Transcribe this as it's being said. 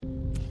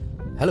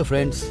Hello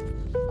friends,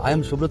 I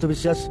am Subrata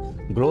Vishwas,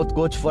 growth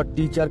coach for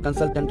teacher,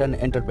 consultant and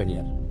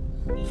entrepreneur.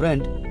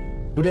 Friend,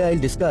 today I will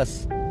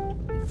discuss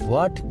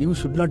what you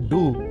should not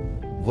do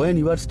when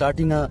you are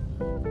starting a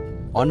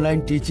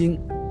online teaching,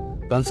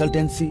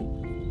 consultancy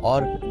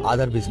or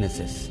other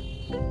businesses.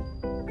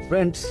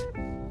 Friends,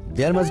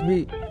 there must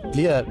be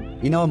clear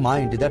in our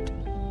mind that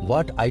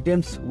what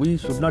items we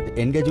should not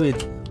engage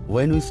with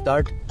when we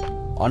start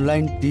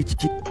online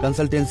teaching,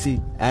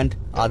 consultancy and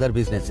other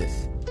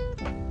businesses.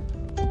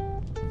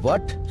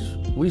 What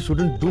we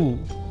shouldn't do: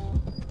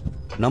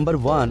 number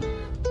one,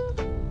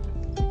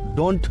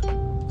 don't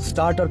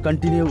start or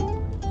continue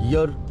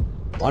your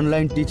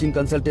online teaching,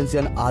 consultancy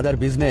and other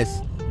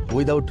business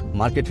without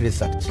market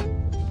research.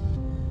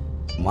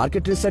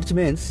 Market research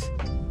means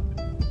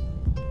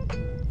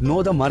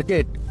know the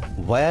market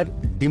where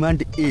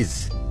demand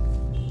is.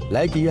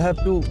 Like you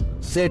have to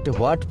set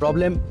what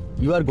problem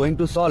you are going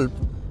to solve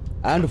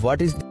and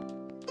what is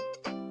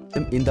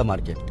in the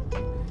market.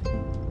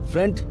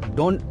 Friend,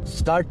 don't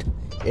start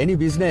any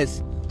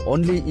business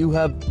only you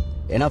have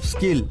enough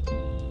skill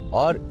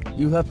or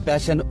you have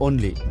passion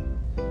only.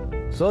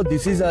 So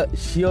this is a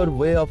sure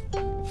way of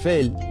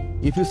fail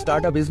if you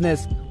start a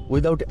business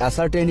without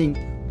ascertaining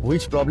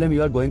which problem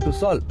you are going to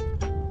solve.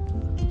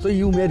 So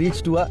you may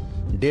reach to a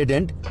dead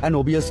end, and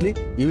obviously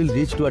you will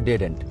reach to a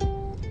dead end.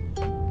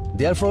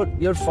 Therefore,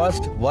 your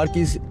first work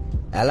is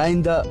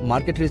align the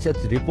market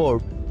research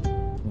report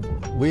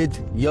with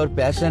your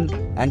passion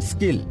and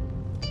skill.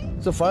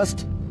 So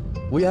first,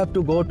 we have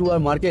to go to our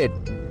market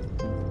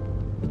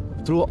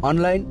through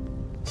online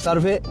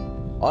survey,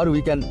 or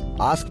we can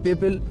ask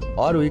people,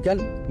 or we can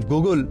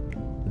Google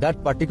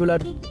that particular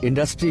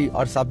industry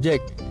or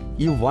subject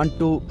you want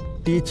to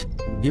teach,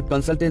 give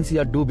consultancy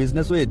or do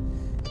business with,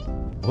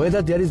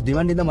 whether there is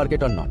demand in the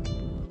market or not.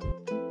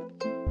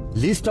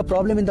 List a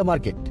problem in the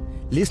market.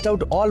 List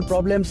out all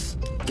problems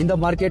in the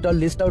market, or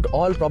list out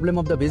all problem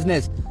of the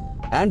business,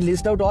 and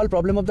list out all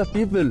problem of the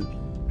people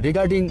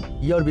regarding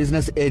your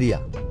business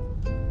area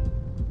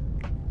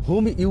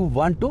whom you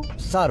want to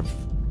serve.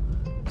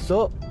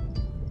 So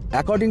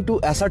according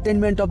to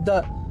ascertainment of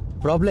the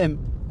problem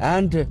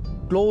and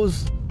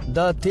close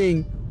the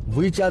thing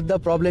which are the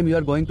problem you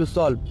are going to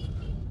solve,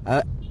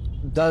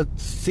 the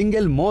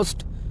single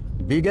most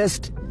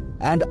biggest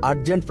and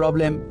urgent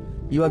problem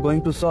you are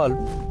going to solve,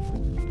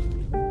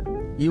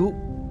 you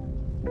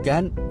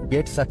can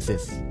get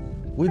success.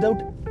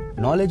 Without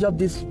knowledge of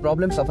this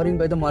problem suffering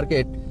by the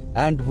market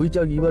and which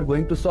you are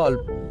going to solve,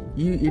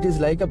 it is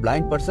like a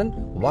blind person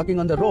walking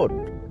on the road.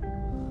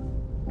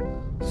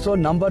 So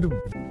number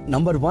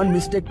one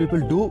mistake people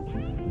do,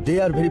 they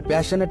are very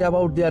passionate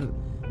about their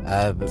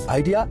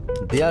idea,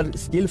 they are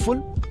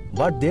skillful,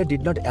 but they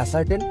did not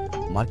ascertain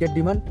market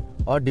demand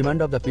or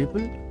demand of the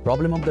people,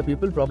 problem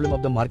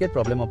of the market,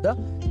 problem of the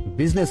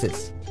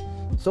businesses.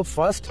 So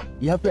first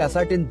you have to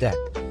ascertain that,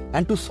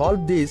 and to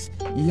solve this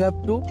you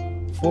have to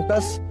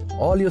focus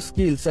all your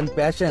skills and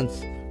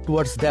passions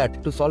towards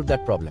that to solve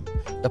that problem.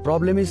 The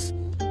problem is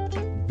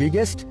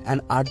biggest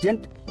and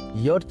urgent,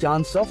 your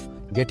chance of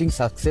getting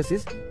success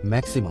is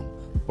maximum.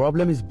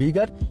 Problem is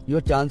bigger, your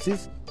chance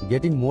is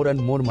getting more and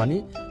more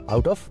money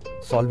out of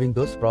solving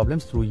those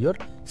problems through your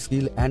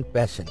skill and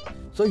passion.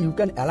 So you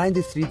can align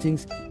these three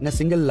things in a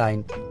single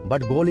line,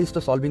 but goal is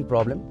to solving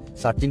problem,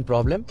 searching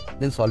problem,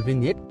 then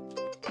solving it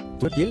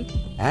to skill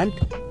and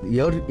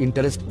your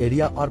interest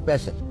area or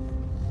passion.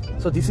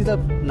 So this is the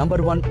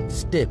number one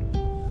step.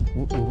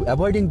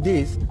 Avoiding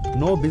this,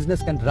 no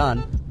business can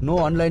run, no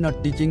online or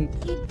teaching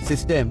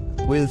system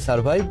will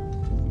survive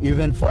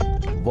even for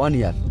 1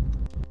 year.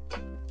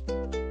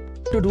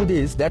 To do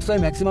this, that's why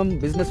maximum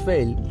business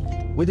fail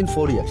within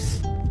 4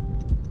 years.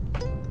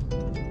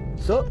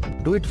 So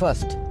do it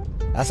first.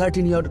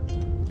 Ascertain your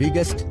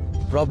biggest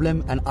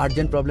problem and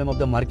urgent problem of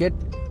the market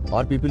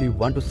or people you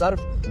want to serve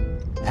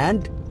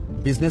and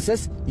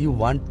businesses you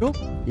want to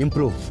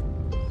improve.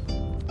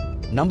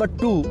 Number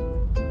two,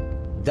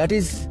 that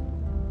is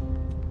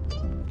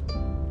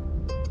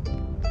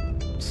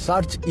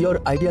search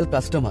your ideal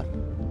customer.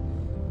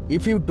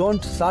 If you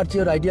don't search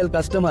your ideal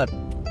customer,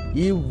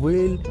 you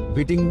will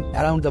beating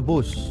around the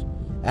bush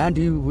and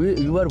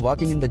you are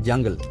walking in the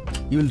jungle.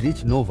 You will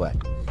reach nowhere.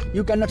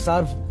 You cannot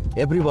serve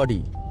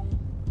everybody.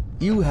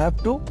 You have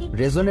to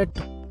resonate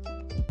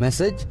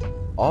message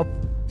of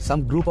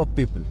some group of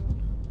people,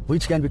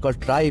 which can be called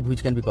tribe,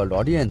 which can be called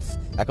audience,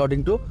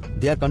 according to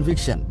their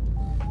conviction.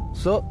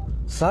 So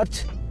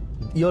search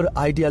your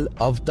ideal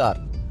avatar,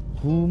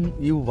 whom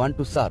you want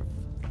to serve.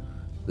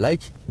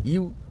 Like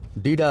you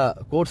did a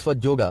course for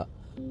yoga,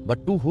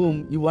 but to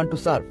whom you want to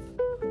serve,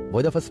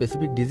 whether for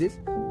specific disease,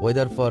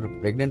 whether for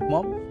pregnant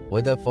mom,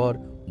 whether for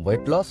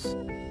weight loss.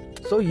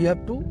 So you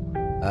have to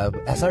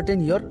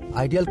ascertain your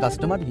ideal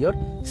customer, your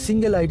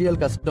single ideal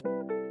customer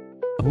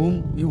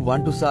whom you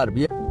want to serve.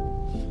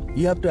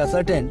 You have to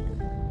ascertain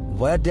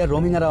where they are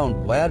roaming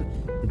around, where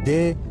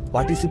they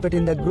participate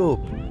in the group,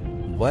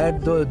 where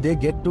they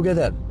get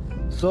together.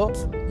 So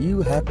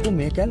you have to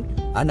make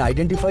and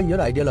identify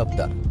your ideal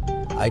avatar,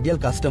 ideal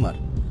customer.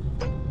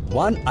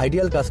 One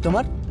ideal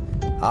customer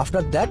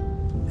After that,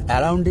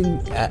 around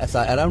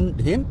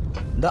him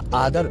the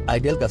other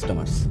ideal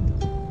customers.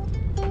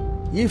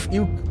 If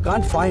you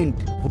can't find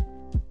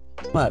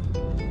customer,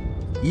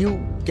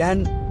 you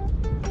can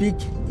pick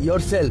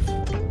yourself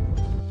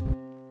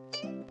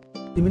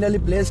similarly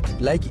placed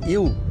like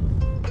you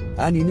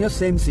and in your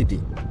same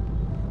city.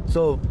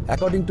 So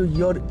according to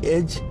your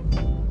age,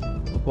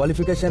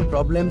 qualification,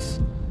 problems,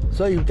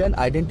 so you can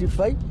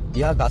identify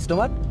your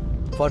customer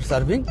for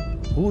serving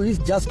who is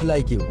just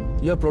like you,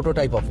 your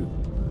prototype of you.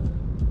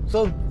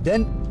 So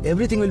then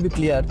everything will be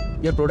clear,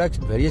 your product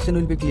variation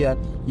will be clear,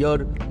 your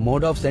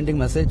mode of sending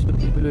message to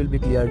people will be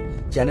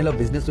cleared, channel of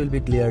business will be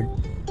cleared,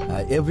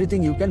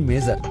 everything you can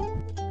measure.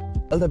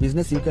 All the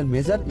business you can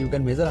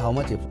measure how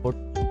much effort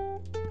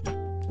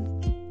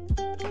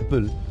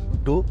people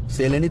to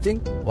sell anything,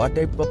 what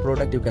type of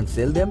product you can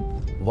sell them,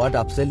 what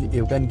upsell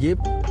you can give,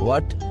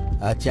 what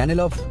channel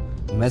of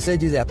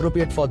message is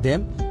appropriate for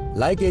them.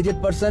 Like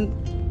aged person,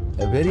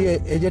 a very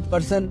aged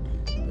person,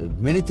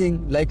 many things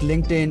like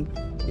LinkedIn,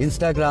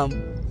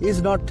 Instagram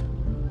is not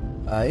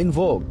in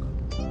vogue.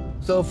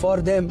 So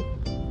for them,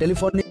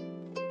 telephone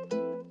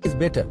is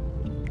better.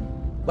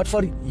 But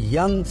for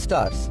young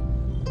stars,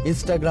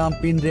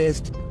 Instagram,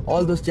 Pinterest,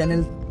 all those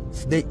channels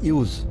they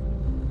use.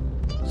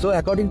 So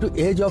according to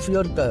age of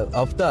your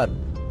avatar,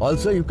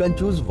 also you can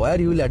choose where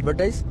you will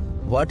advertise,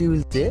 what you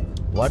will say,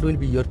 what will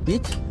be your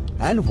pitch,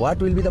 and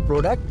what will be the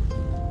product.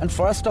 And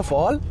first of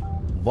all,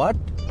 what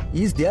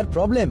is their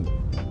problem?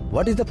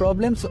 What is the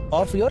problems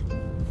of your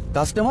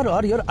customer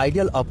or your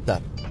ideal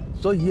avatar?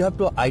 So you have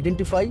to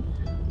identify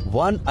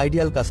one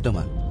ideal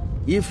customer.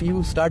 If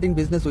you starting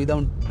business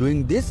without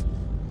doing this,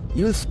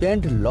 you will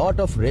spend a lot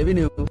of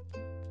revenue,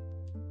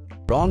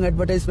 wrong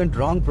advertisement,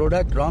 wrong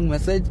product, wrong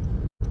message.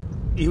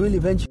 You will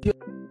eventually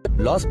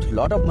lost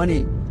lot of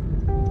money,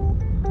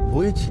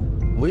 which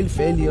will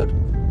fail your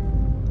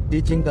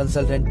teaching,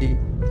 consultancy,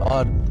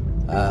 or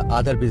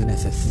other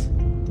businesses.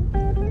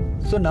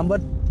 So number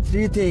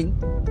 3 thing,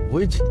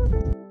 which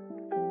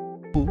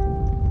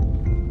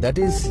that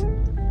is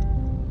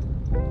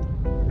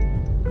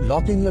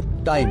locking your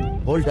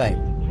time, whole time.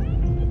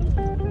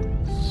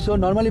 So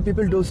normally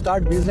people do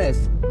start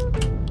business,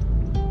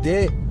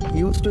 they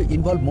used to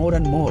involve more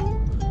and more.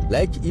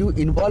 Like you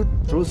involve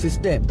through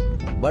system,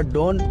 but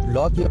don't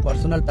lock your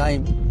personal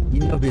time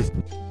in your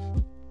business.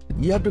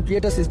 You have to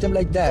create a system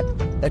like that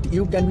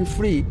you can be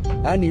free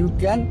and you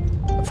can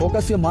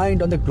focus your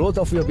mind on the growth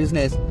of your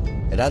business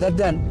rather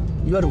than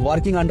you are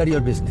working under your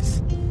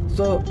business.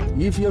 So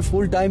if your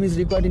full time is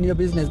required in your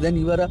business, then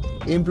you are an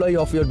employee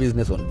of your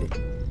business only.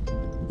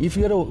 If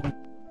you are a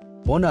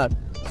owner,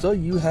 so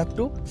you have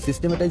to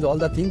systematize all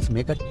the things,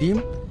 make a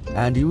team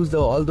and use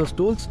all those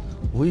tools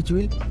which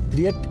will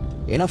create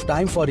enough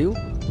time for you,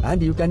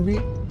 and you can be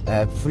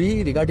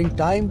free regarding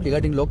time,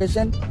 regarding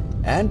location,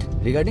 and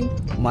regarding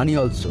money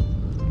also.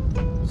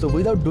 So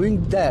without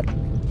doing that,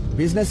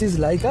 business is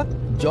like a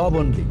job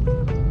only.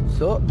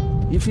 So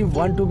if you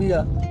want to be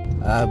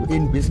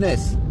in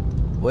business,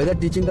 whether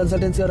teaching,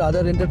 consultancy, or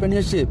other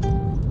entrepreneurship,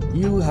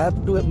 you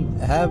have to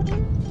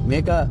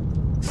make a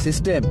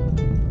system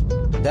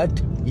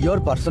that your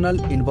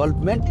personal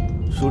involvement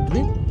should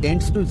be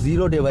tends to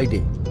 0 day by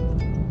day,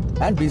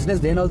 and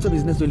business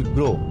will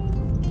grow.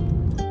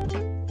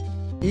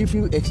 If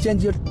you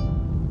exchange your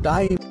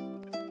time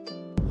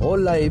whole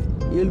life,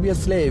 you will be a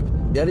slave.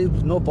 There is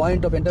no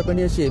point of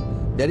entrepreneurship,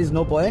 there is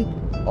no point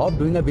of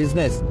doing a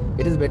business.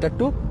 It is better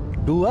to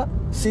do a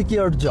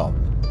secure job.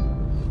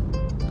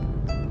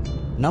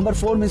 Number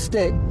 4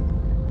 mistake,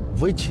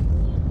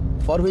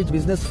 for which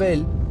business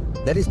fail,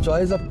 that is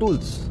choice of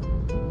tools.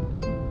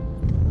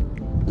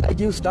 Like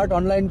you start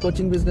online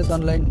coaching business,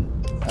 online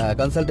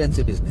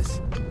consultancy business,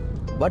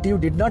 but you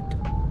did not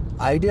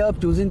idea of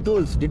choosing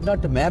tools, did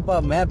not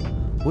map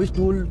which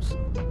tools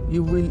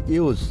you will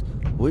use,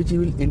 which you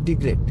will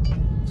integrate.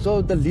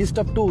 So the list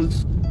of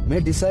tools may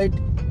decide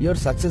your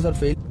success or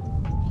failure,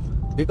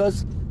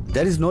 because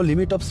there is no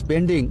limit of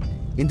spending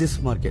in this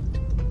market.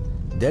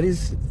 There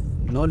is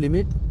no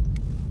limit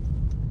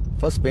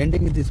for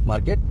spending in this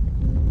market,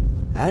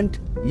 and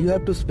you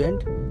have to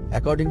spend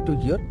according to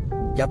your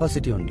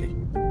capacity only.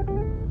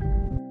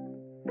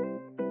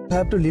 You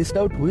have to list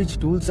out which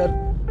tools are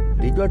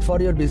required for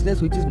your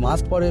business, which is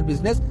must for your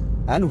business,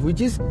 and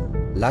which is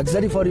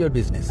luxury for your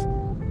business.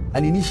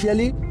 And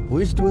initially,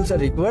 which tools are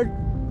required,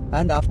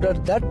 and after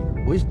that,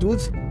 which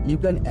tools you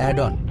can add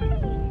on.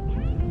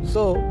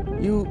 So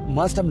you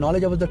must have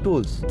knowledge about the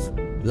tools.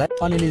 Like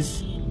funnel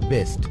is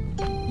best.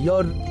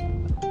 Your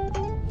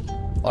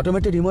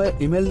automated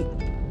email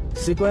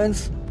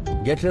sequence,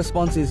 get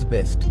response is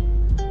best.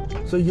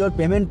 So your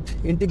payment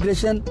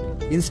integration,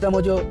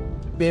 Instamojo,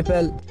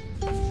 PayPal.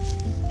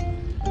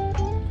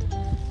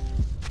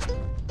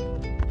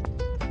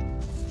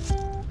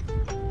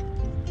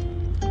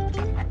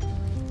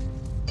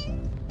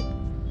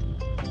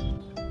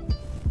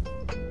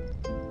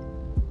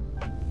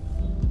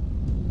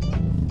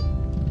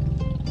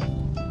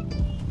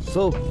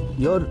 So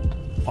your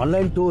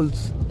online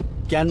tools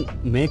can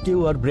make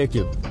you or break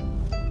you.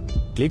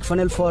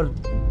 ClickFunnels for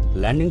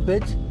landing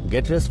page,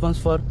 get response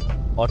for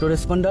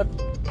autoresponder,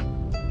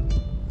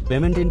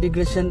 payment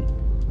integration,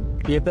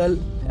 PayPal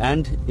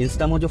and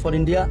Instamojo for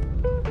India,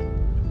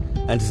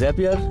 and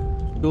Zapier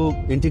to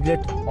integrate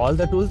all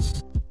the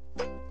tools,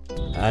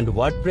 and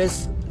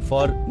WordPress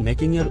for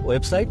making your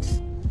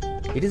websites.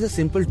 It is a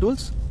simple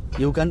tools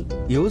you can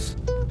use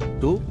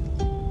to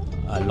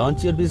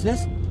launch your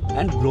business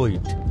and grow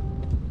it.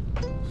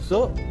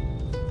 So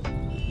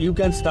you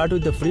can start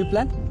with the free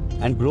plan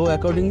and grow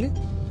accordingly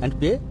and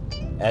pay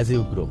as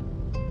you grow.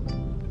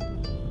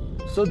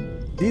 So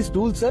these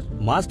tools are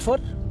must for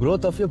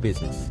growth of your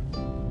business.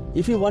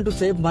 If you want to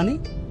save money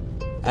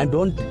and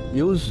don't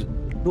use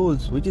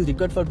tools which is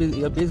required for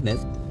your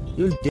business,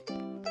 you will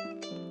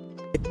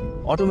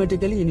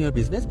automatically in your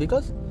business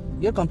because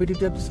your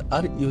competitors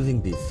are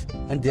using this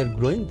and they are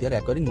growing, they are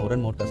acquiring more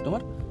and more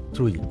customer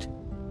through it.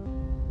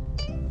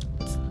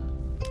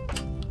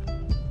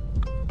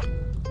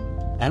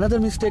 Another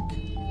mistake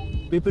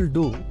people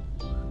do,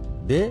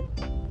 they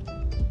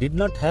did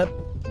not have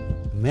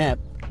map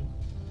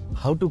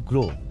how to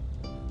grow.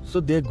 So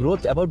their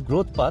growth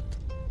path,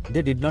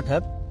 they did not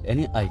have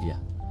any idea.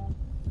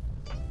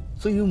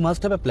 So you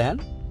must have a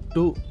plan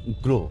to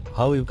grow,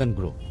 how you can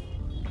grow.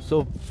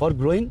 So for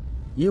growing,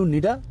 you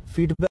need a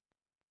feedback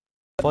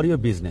for your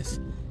business.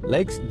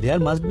 Like there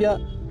must be a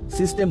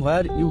system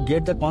where you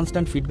get the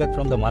constant feedback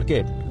from the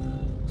market.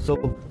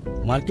 So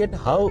market,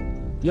 how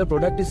your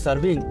product is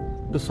serving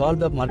to solve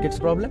the market's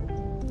problem,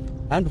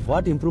 and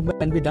what improvement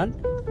can be done,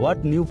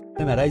 what new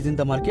problem arise in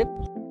the market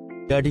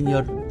regarding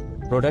your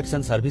products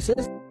and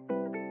services,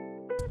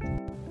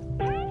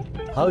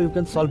 how you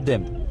can solve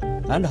them,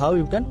 and how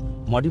you can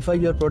modify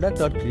your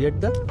product or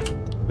create the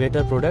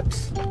better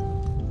products,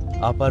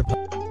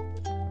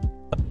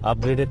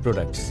 upgraded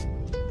products.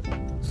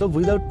 So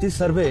without this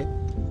survey,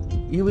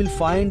 you will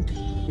find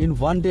in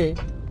one day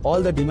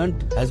all the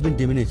demand has been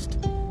diminished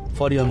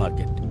for your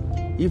market.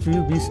 If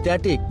you be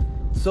static,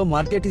 so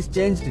market is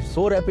changed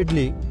so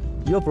rapidly,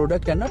 your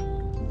product cannot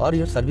or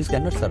your service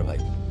cannot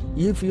survive.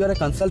 If you are a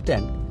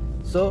consultant,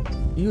 so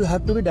you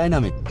have to be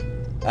dynamic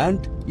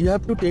and you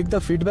have to take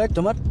the feedback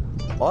customer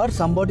or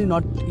somebody,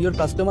 not your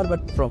customer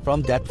but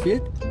from that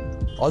field,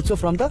 also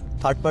from the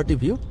third party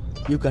view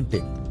you can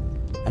take,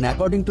 and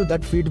according to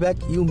that feedback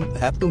you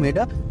have to make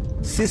a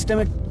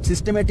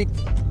systematic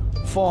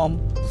form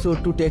so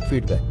to take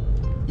feedback.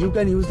 You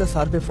can use the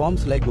survey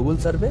forms like Google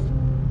survey,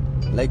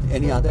 like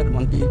any other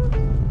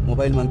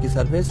mobile monkey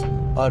surveys,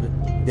 or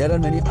there are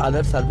many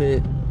other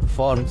survey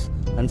forms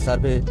and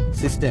survey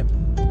system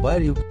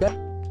where you can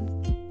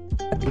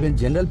even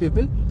general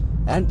people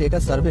and take a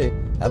survey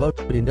about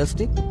your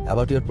industry,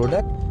 about your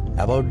product,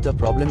 about the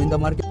problem in the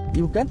market.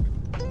 You can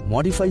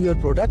modify your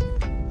product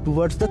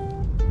towards to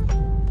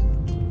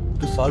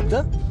solve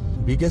the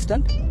biggest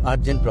and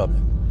urgent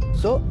problem.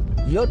 So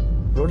your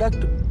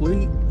product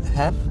will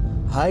have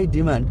high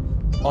demand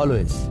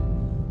always,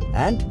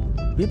 and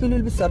people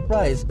will be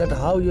surprised that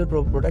how your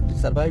product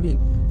is surviving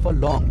for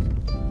long,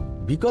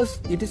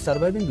 because it is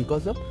surviving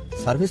because of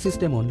survey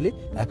system only.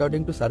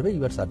 According to survey,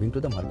 you are serving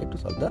to the market to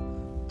solve the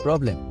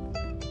problem.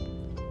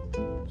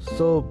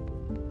 So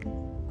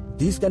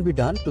this can be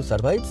done to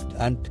survive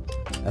and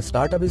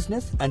start a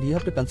business, and you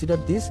have to consider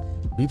this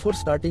before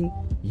starting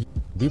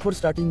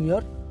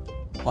your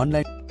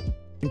online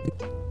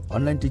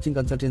teaching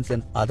consultancy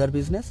and other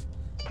business.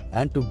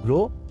 And to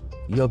grow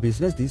your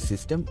business, this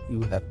system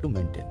you have to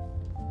maintain.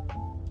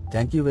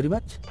 Thank you very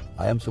much.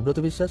 I am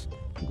Subrata Vishwas,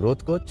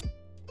 growth coach,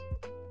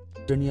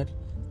 engineer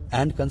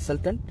and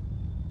consultant.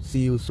 See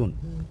you soon.